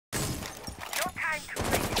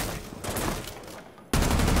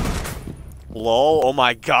Lol, oh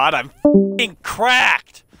my god, I'm f***ing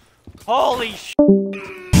cracked! Holy sh**. Who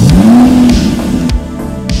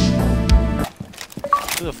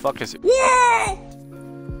the fuck is it? Yeah!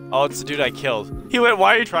 Oh, it's the dude I killed. He went,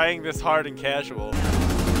 why are you trying this hard and casual?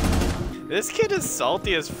 This kid is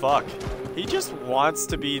salty as fuck. He just wants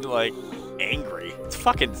to be, like, angry. It's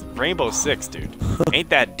fucking Rainbow Six, dude. Ain't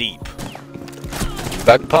that deep.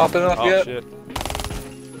 Back popping up yet? Oh, shit.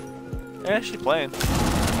 Yeah, she's playing.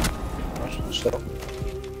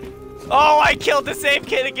 Oh, I killed the same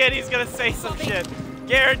kid again. He's gonna say some shit.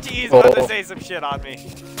 Guarantee he's about to say some shit on me.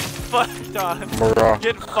 Fucked on.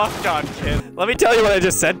 Get fucked on, kid. Let me tell you what I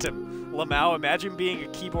just sent him. Lamau, imagine being a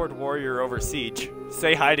keyboard warrior over Siege.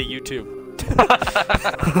 Say hi to YouTube.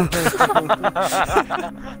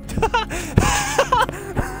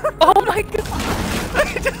 Oh my god!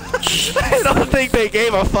 I don't think they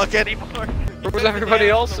gave a fuck anymore. Where was everybody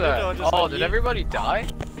else at? Oh, did everybody die?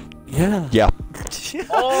 Yeah. Yeah.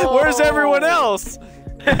 Oh. Where's everyone else?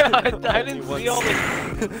 I didn't see all the...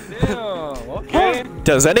 Damn, okay.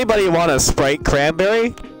 Does anybody want a Sprite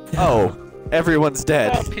cranberry? Oh, everyone's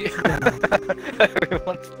dead.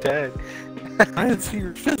 Everyone's dead. I am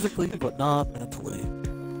here physically, but not mentally.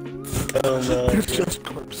 Oh no. It's just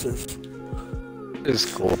corpses. It's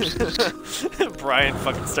corpses. Brian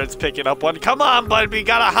fucking starts picking up one. Come on, bud, we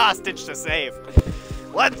got a hostage to save.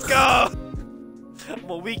 Let's go! I'm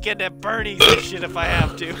a weekend at Bernie's and shit if I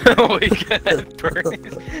have to. Weekend at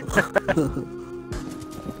Bernie's.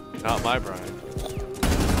 Not my Brian.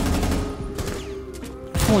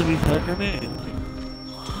 Only we had your name.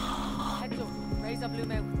 Heads up, raise up blue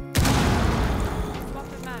mount. Swap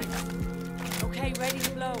the mag. Okay, ready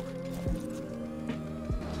to blow.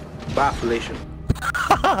 Bafflation.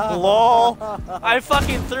 LOL! I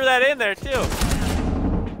fucking threw that in there too.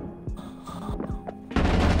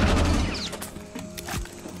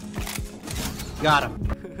 Got him.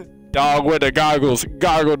 Dog with the goggles.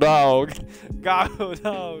 Goggle dog. Goggle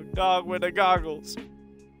dog. Dog with the goggles.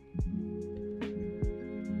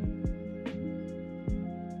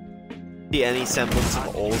 See any semblance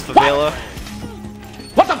of old favela?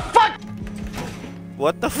 What the fuck?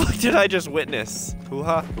 What the fuck did I just witness?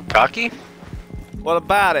 Hoo-ha? Cocky? What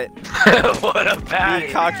about it? What about Me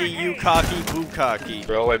it? cocky, you cocky, boo cocky.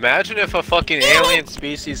 Bro, imagine if a fucking alien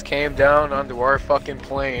species came down onto our fucking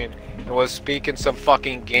plane and was speaking some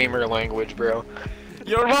fucking gamer language, bro.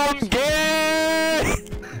 You're wrong, gay!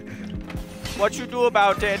 What you do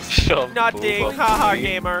about it? Shove Nothing, booba. haha,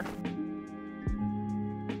 gamer.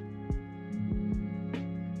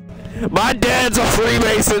 My dad's a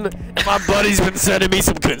Freemason. My buddy's been sending me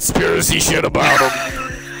some conspiracy shit about him.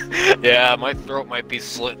 Yeah, my throat might be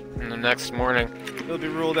slit in the next morning. He'll be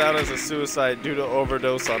ruled out as a suicide due to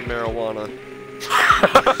overdose on marijuana.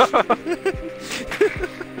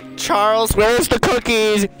 Charles, where's the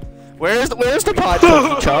cookies? Where's the pot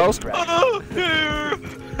cookie, Charles?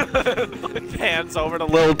 Hands over to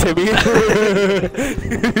little Timmy.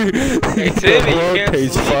 Hey Timmy, you can't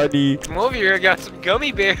Tastes sleep. funny. Come over here, I got some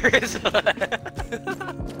gummy bears.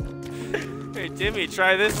 Hey Timmy,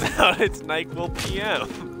 try this out. It's NyQuil PM.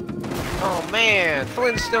 Oh man,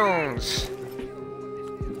 Flintstones.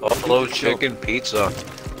 Buffalo chicken pizza.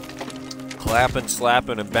 Clapping,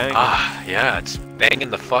 slapping, and banging. Ah, yeah, it's banging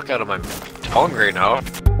the fuck out of my tongue right now.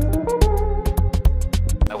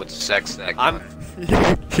 I would sex that guy.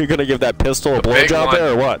 You're gonna give that pistol a big blowjob one.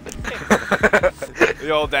 there or what?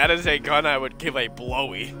 Yo, that is a gun I would give a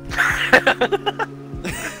blowy.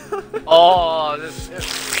 Oh, this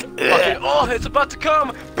fucking, oh, it's about to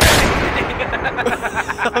come.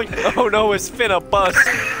 Oh no, it's finna bust.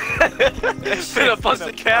 Finna bust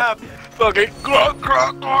the cap. Fucking glug,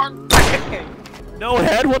 glug, glug. No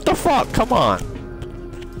head? What the fuck? Come on.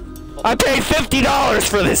 I paid $50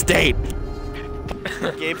 for this date.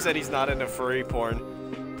 Gabe said he's not into furry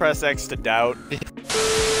porn. Press X to doubt.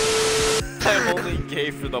 I'm only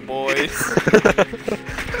gay for the boys.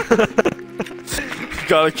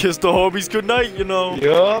 Gotta kiss the homies goodnight, you know.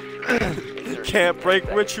 Yup. Can't break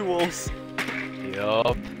rituals.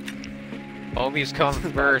 Yup. Homies come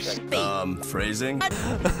first. Phrasing?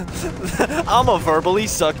 I'ma verbally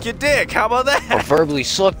suck your dick. How about that? I'll verbally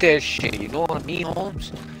suck that shit, you know what I mean,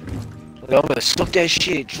 Holmes? I'm gonna suck that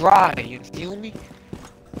shit dry, you feel me?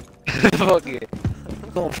 Fuck it. I'm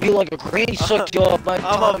gonna feel like a granny sucked you off my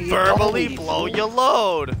I'ma tummy, verbally you blow fool. your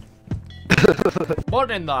load. What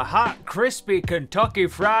in the hot, crispy Kentucky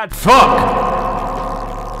fried fuck?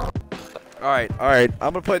 Alright, I'm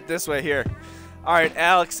gonna put it this way here. Alright,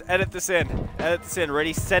 Alex, edit this in.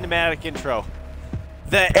 Ready? Cinematic intro.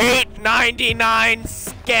 The $8.99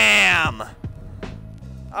 scam.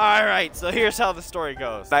 Alright, so here's how the story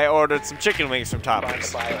goes. I ordered some chicken wings from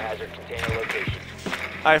Toppers.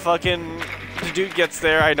 I fucking... The dude gets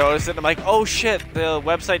there, I notice it, and I'm like, oh shit, the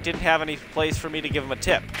website didn't have any place for me to give him a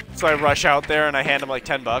tip. So I rush out there and I hand him like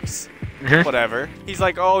 10 bucks. Whatever. He's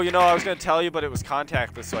like, oh, you know, I was gonna tell you, but it was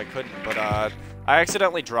contactless, so I couldn't. But I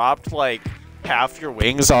accidentally dropped like half your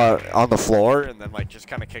wings on the floor, and then like just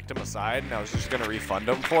kind of kicked them aside, and I was just gonna refund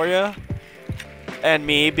them for you. And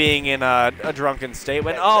me, being in a drunken state,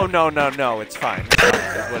 went, oh, no, it's fine. It's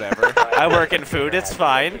fine. Whatever. I work in food, it's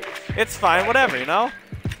fine. It's fine, whatever, you know?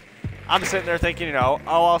 I'm sitting there thinking, you know,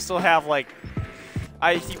 oh, I'll still have, like...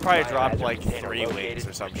 he probably dropped, like, 3 wings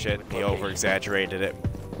or some shit. He over-exaggerated it.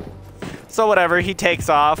 So whatever, he takes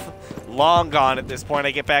off. Long gone at this point.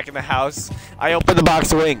 I get back in the house. I open the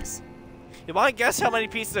box of wings. You want to guess how many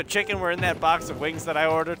pieces of chicken were in that box of wings that I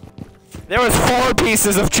ordered? There was 4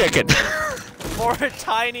 pieces of chicken. 4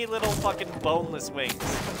 tiny little fucking boneless wings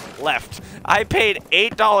left. I paid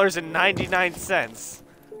 $8.99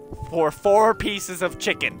 for 4 pieces of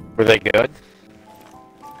chicken. Were they good?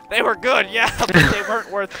 They were good, yeah, but they weren't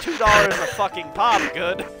worth $2 a fucking pop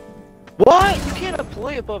good. What? You can't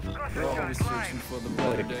play above.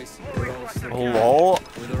 Lol.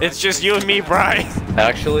 It's just you and me, Brian.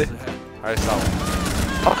 Actually, I saw one.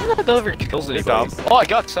 how come that never kills anybody? Oh, I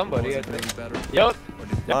got somebody, I think. Yep.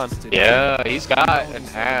 Yeah, he's got an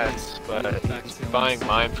ass, but he's buying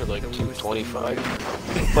mine for like $225.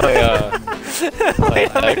 My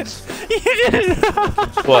ex. You didn't know.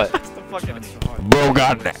 What? That's the fucking... Bro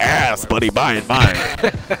got an ass, but he buying mine.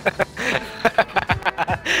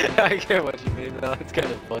 I get what you mean, though. It's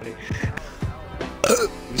kind of funny.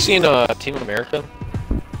 You seen Team America?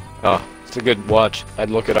 Oh, it's a good watch.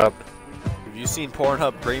 I'd look it up. Have you seen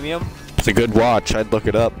Pornhub Premium? It's a good watch. I'd look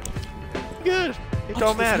it up. Good. It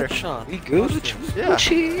don't matter. We good? Yeah.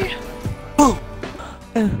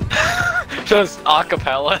 Just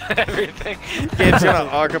acapella everything. Gabe's gonna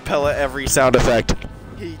acapella every sound effect.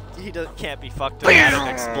 He can't be fucked to an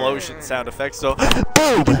explosion sound effect, so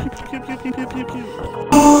boom!